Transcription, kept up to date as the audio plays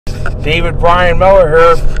David Brian Miller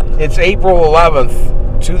here. It's April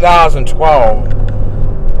 11th, 2012.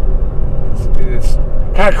 It's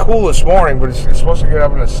kind of cool this morning, but it's supposed to get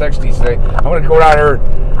up in the 60s today. I'm going to go down here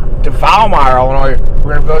to Valmeyer, Illinois.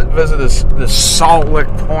 We're going to visit this Salt Lick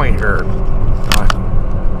Point here.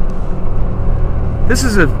 This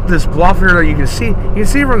is this bluff here that you can see. You can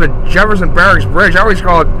see from the Jefferson Barracks Bridge. I always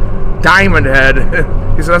call it Diamond Head,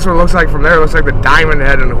 because that's what it looks like from there. It looks like the Diamond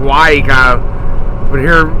Head in Hawaii, kind of. But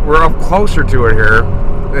here we're up closer to it here.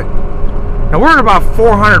 Now we're at about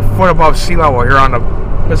 400 foot above sea level here on the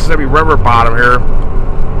Mississippi River bottom here.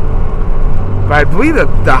 But I believe that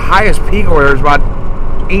the highest peak over there is about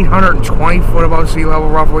 820 foot above sea level,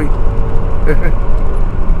 roughly.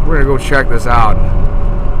 We're gonna go check this out.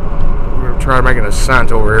 We're gonna try to make an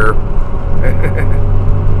ascent over here.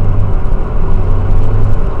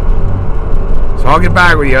 So I'll get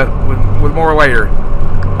back with you with more later.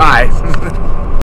 Bye.